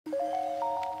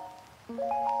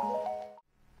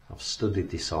I've studied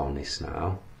this harness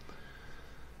now.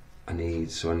 I need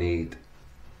to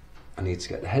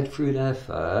get the head through there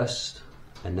first,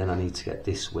 and then I need to get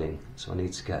this wing. So I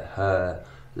need to get her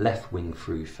left wing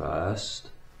through first.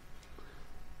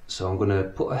 So I'm going to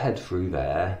put her head through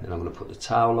there, then I'm going to put the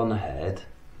towel on the head,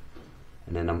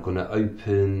 and then I'm going to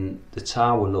open the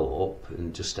towel up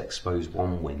and just expose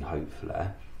one wing hopefully,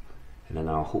 and then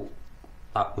I'll hook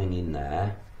that wing in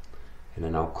there, and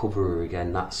then I'll cover her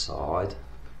again that side,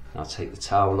 and I'll take the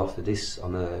towel off of this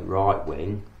on the right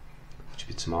wing, which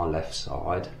will be to my left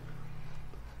side,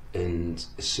 and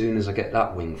as soon as I get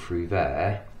that wing through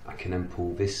there, I can then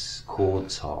pull this cord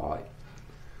tight,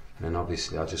 and then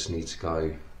obviously I just need to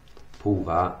go pull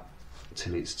that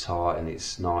till it's tight and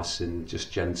it's nice and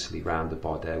just gently rounded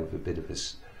by there with a bit of a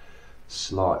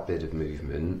slight bit of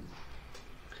movement,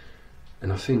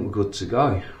 and I think we're good to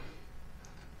go.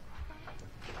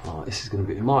 Oh, this is going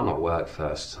to be, it might not work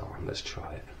first time, let's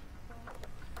try it.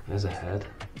 There's a head.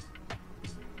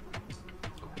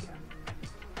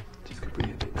 Just going to bring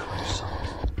it a bit closer.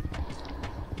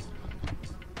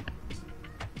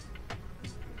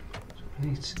 What we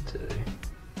need to do,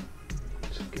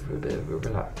 just give her a bit of a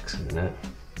relax in it.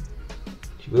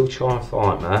 She will try and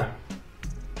fight me.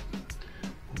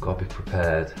 We've got to be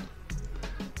prepared.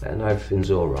 Let her know everything's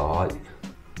alright.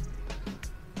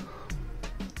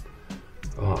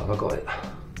 Right, have I got it?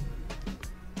 I've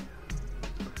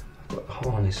got the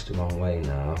harness the wrong way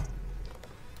now.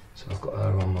 So I've got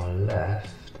her on my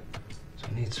left. So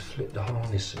I need to flip the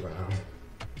harness around.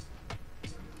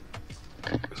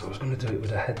 Because I was going to do it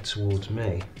with her head towards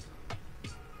me.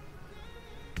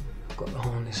 I've got the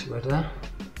harness ready. I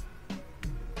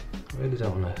really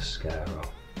don't want to scare her.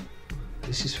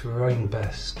 This is for her own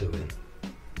best doing.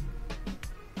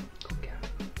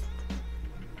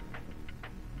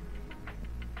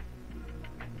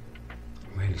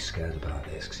 Really scared about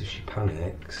this because if she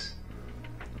panics,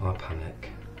 I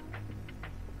panic.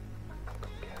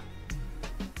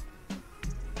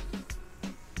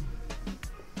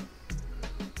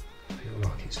 I feel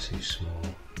like it's too small.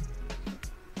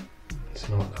 It's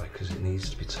not though, because it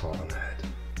needs to be tight on the head.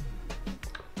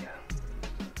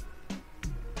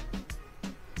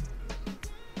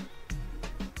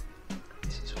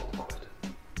 This is awkward.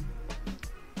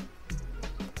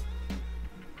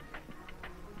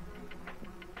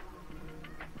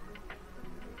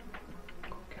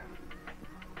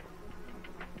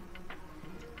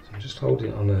 Just hold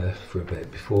it on her for a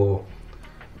bit before,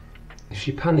 if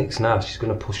she panics now, she's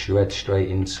going to push your head straight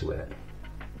into it.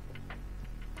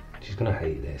 She's going to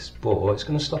hate this, but it's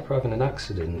going to stop her having an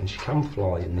accident, and she can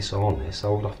fly in this harness. I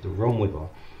would have to run with her.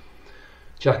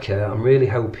 Jackie, I'm really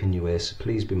helping you here, so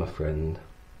please be my friend.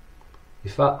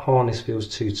 If that harness feels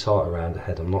too tight around her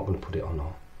head, I'm not going to put it on her.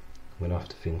 I'm going to have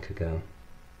to think again.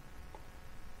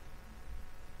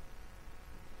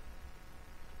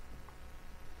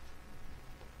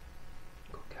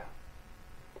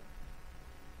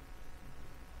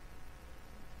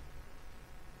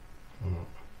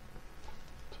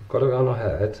 Got it on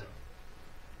her head,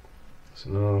 so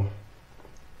now,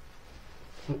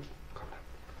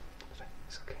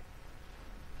 it's okay.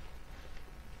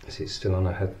 Is it still on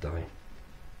her head though?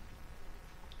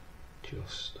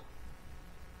 Just.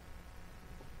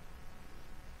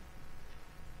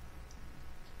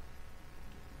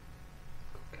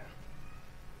 Okay.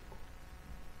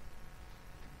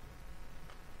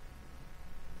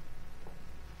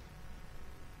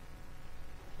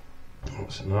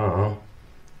 So now,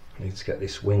 I need to get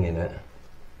this wing in it.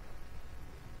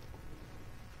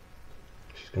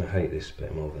 She's going to hate this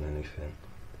bit more than anything.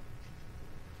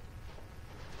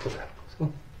 Okay, let's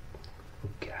go.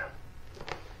 Okay.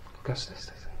 Okay, stay.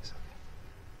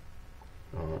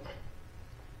 Alright.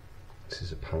 This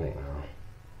is a panic now.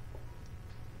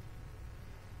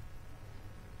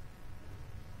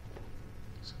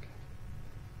 It's okay.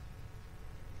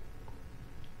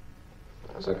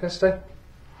 It's okay, stay.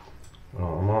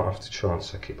 Oh, I might have to try and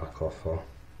suck it back off her.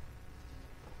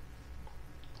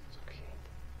 It's okay.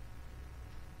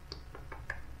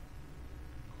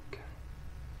 Okay.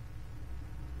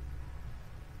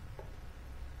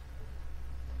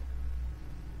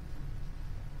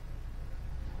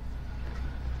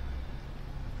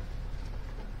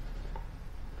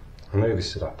 I knew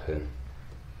this would happen.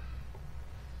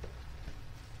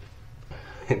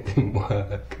 It didn't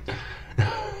work.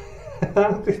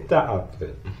 How did that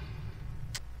happen?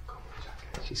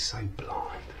 She's so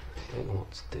blind, she don't know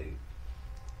what to do.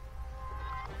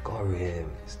 I've got her here,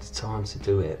 it's the time to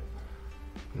do it.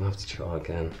 I'm gonna have to try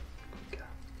again.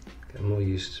 Get more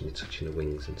used to me touching the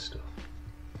wings and stuff.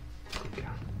 Good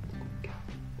girl.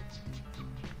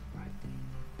 Right.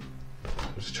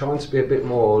 just trying to be a bit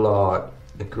more like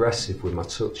aggressive with my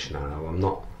touch now. I'm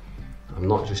not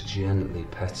just gently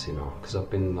petting her, because I've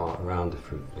been like around her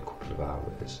for a couple of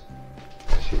hours.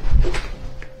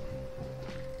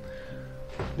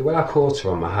 The way I caught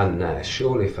her on my hand there,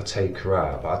 surely if I take her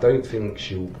out, but I don't think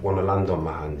she'll want to land on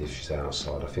my hand if she's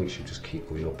outside. I think she'll just keep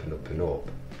going up and up and up.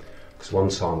 Because one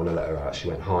time when I let her out, she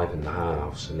went hide in the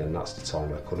house, and then that's the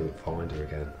time I couldn't find her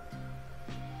again.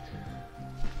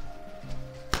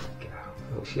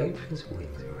 Look, she opens her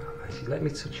wings around there. She's let me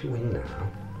touch her wing now.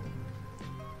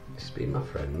 She's been my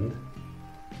friend.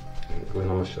 Going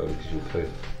on my shoulder because you'll poo.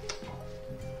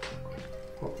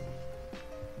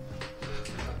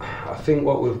 I think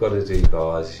what we've got to do,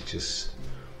 guys, is just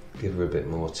give her a bit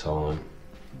more time.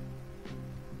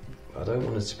 I don't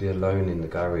want her to be alone in the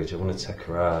garage. I want to take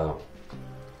her out.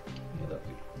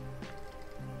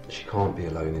 She can't be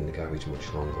alone in the garage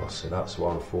much longer, so that's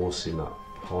why I'm forcing that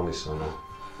harness on her.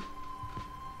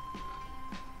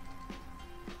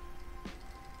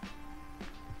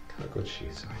 How good she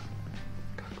is, eh?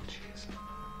 How good she is.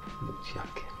 Look,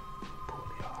 Jack.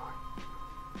 Poorly eye.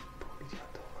 Poorly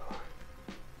Jackdaw eye.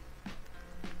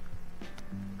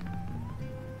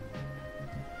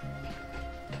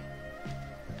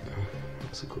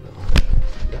 That's a good eye.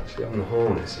 She's actually on the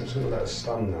harness. I'm just going to let her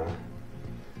stand there.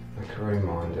 Make her own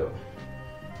mind up.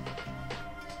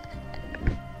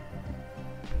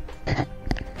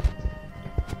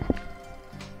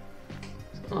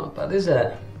 It's not bad, is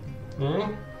it?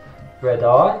 Hmm? Red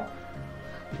eye.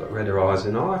 You've got redder eyes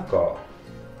than I've got.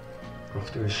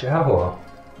 After a shower.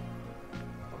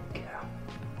 Good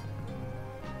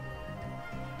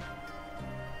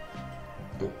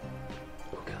girl.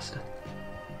 Look, Esther.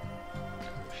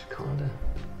 She's kinda...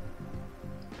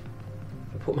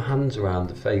 If I put my hands around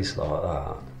her face like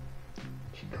that,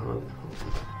 she can't...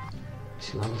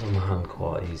 She lands on my hand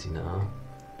quite easy now.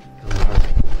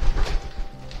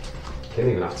 Didn't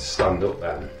even have to stand up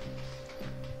then.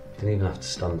 Didn't even have to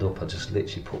stand up, I just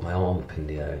literally put my arm up in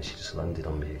the air and she just landed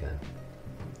on me again.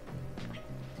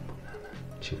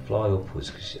 She'll fly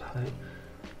upwards because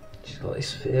she's got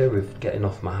this fear of getting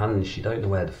off my hands. She don't know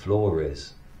where the floor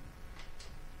is.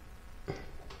 If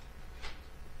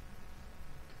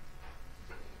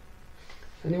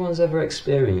anyone's ever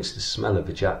experienced the smell of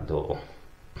a jackdaw,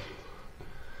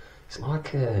 it's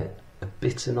like a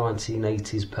bitter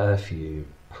 1980s perfume.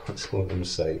 That's what I'm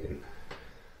saying.